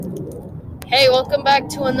Hey, welcome back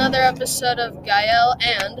to another episode of Gael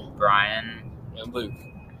and Brian and Luke.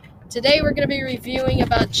 Today we're going to be reviewing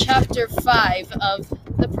about Chapter 5 of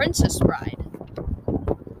The Princess Bride.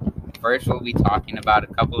 First, we'll be talking about a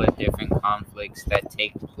couple of different conflicts that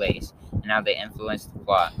take place and how they influence the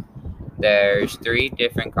plot. There's 3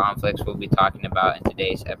 different conflicts we'll be talking about in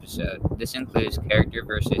today's episode. This includes character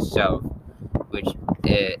versus self, which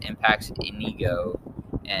impacts Inigo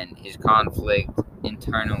and his conflict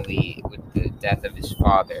internally with the death of his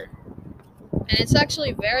father. And it's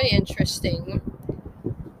actually very interesting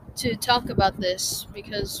to talk about this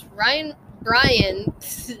because Brian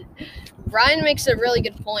makes a really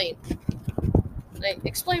good point. Like,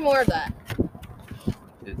 explain more of that.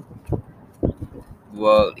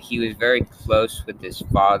 Well, he was very close with his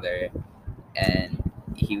father, and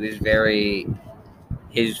his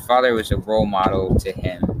father was a role model to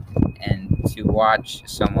him, and to watch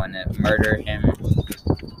someone murder him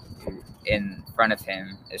in front of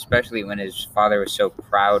him, especially when his father was so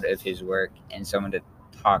proud of his work, and someone to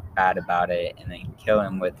talk bad about it and then kill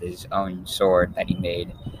him with his own sword that he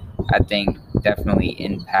made, I think definitely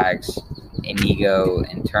impacts Inigo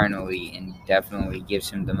internally and definitely gives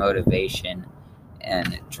him the motivation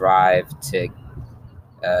and drive to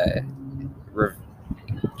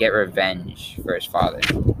get revenge for his father.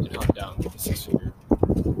 And hunt down the 6-figure.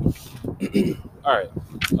 All right.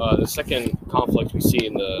 The second conflict we see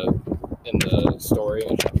in the story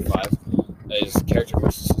in chapter 5 is character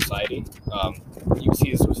versus society. You can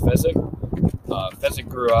see this with Fezzik. Fezzik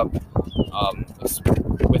grew up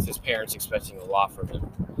with his parents expecting a lot from him,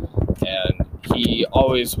 and he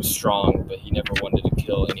always was strong, but he never wanted to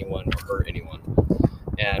kill anyone or hurt anyone.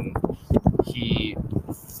 And he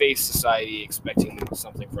faced society expecting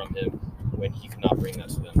something from him when he could not bring that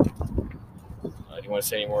to them. Do you want to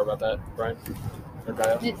say any more about that, Brian? Or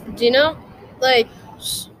Gaia? Do you know, like,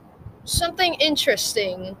 something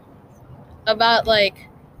interesting about, like,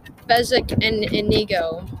 Fezzik and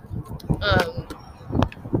Inigo?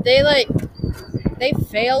 They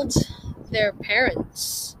failed their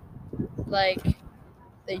parents. Like,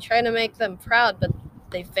 they tried to make them proud, but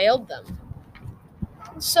they failed them.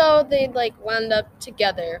 So they, wound up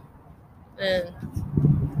together. And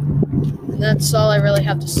that's all I really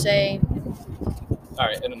have to say. All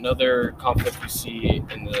right, and another conflict we see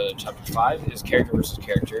in the chapter 5 is character versus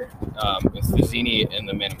character with vizzini and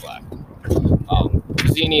the Man in Black.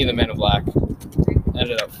 Vizzini and the Man in Black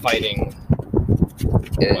ended up fighting.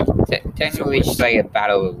 Technically, it's just like a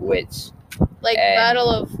battle of wits. Battle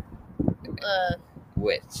of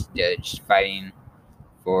wits, just fighting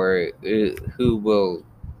for who will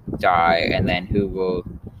die and then who will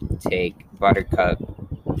take Buttercup.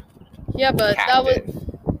 Yeah, but captive, that was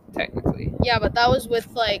technically. Yeah, but that was with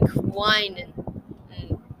wine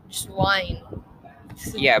and just wine.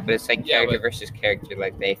 Yeah, but it's like character versus character.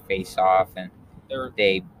 Like they face off and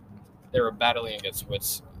they were battling against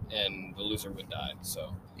wits, and the loser would die.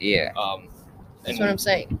 So yeah, that's what I'm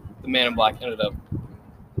saying. The Man in Black ended up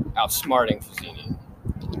outsmarting Vizzini,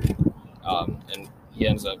 and he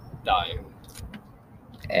ends up dying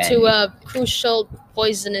to a crucial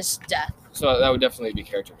poisonous death. So that would definitely be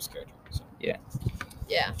character versus character. So. Yeah.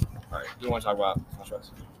 All right. Do you want to talk about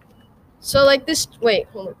flashbacks? So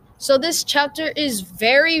hold on. So this chapter is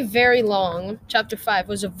very, very long. Chapter 5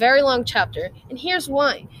 was a very long chapter, and here's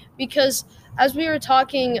why. Because as we were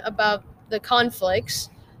talking about the conflicts,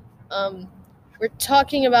 we're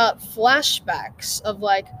talking about flashbacks of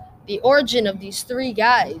the origin of these 3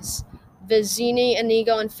 guys, Vizzini,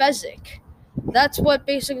 Inigo, and Fezzik. That's what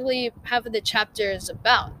basically half of the chapter is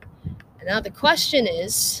about. And now the question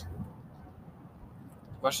is,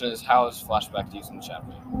 how is flashback used in the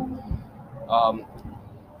chapter?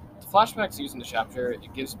 Flashbacks used in the chapter,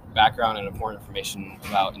 it gives background and important information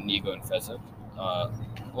about Inigo and Fezzik,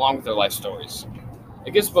 along with their life stories.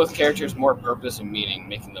 It gives both characters more purpose and meaning,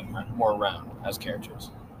 making them more round as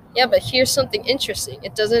characters. Yeah, but here's something interesting.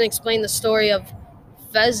 It doesn't explain the story of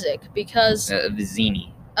Fezzik because...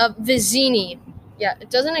 Vizzini. Vizzini. Yeah,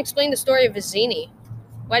 it doesn't explain the story of Vizzini.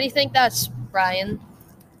 Why do you think that's, Brian?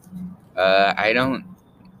 I don't...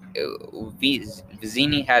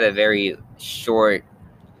 Vizzini had a very short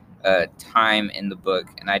time in the book,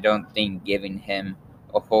 and I don't think giving him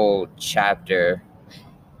a whole chapter,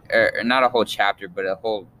 or not a whole chapter, but a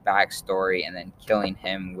whole backstory, and then killing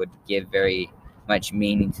him would give very much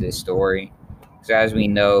meaning to the story. Because as we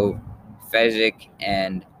know, Fezzik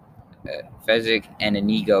and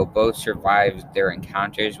Inigo both survived their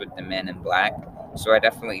encounters with the Man in Black, so I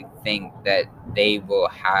definitely think that they will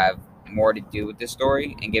have more to do with the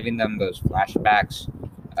story, and giving them those flashbacks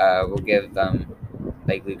will give them,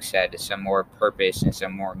 like Luke said, some more purpose and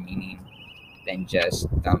some more meaning than just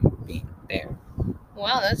them being there.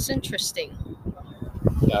 Wow, that's interesting.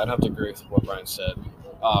 Yeah, I'd have to agree with what Brian said.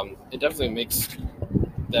 It definitely makes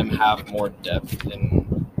them have more depth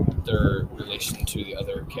in their relation to the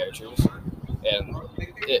other characters, and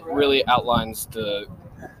it really outlines the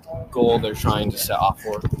goal they're trying to set off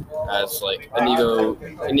for, as like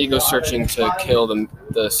Inigo searching to kill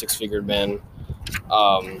the six-figured man,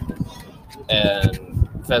 and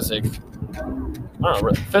Fezzik. I don't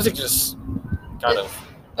know. Fezzik just kind of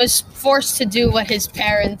Was forced to do what his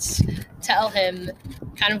parents tell him,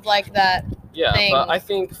 kind of like that. yeah. thing. But I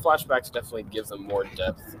think flashbacks definitely give them more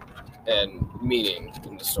depth and meaning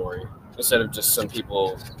in the story instead of just some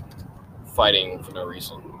people fighting for no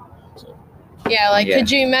reason. So, Yeah, like Yeah.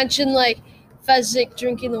 could you imagine like Fezzik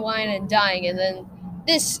drinking the wine and dying, and then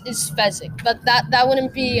this is Fezzik, but that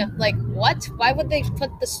wouldn't be like what? Why would they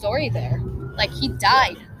put the story there? Like he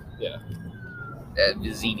died.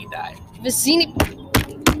 Vizzini died. Vizzini.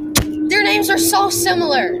 Their names are so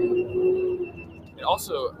similar. it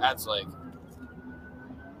also adds like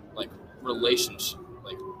relationship,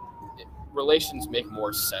 relations make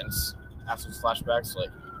more sense after the flashbacks. Like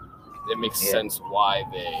it makes sense why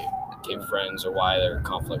they became friends or why there are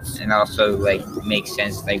conflicts. And also like makes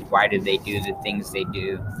sense like why did they do the things they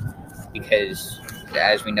do, because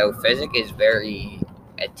as we know Fezzik is very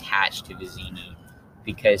attached to Vizzini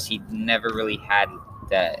because he never really had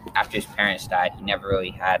that after his parents died. He never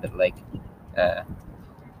really had like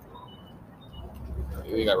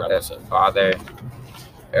We got a wrap this up. father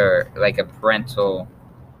or like a parental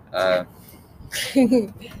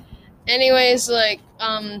Anyways, like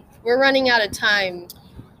we're running out of time.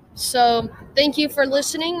 So thank you for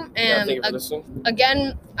listening, Yeah, and thank you for listening.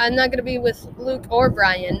 again, I'm not gonna be with Luke or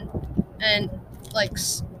Brian, and like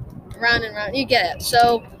round and round. You get it.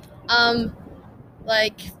 So,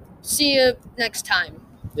 like, see you next time.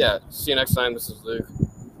 Yeah, see you next time. This is Luke.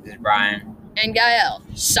 this is Brian. And Gael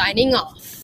signing off.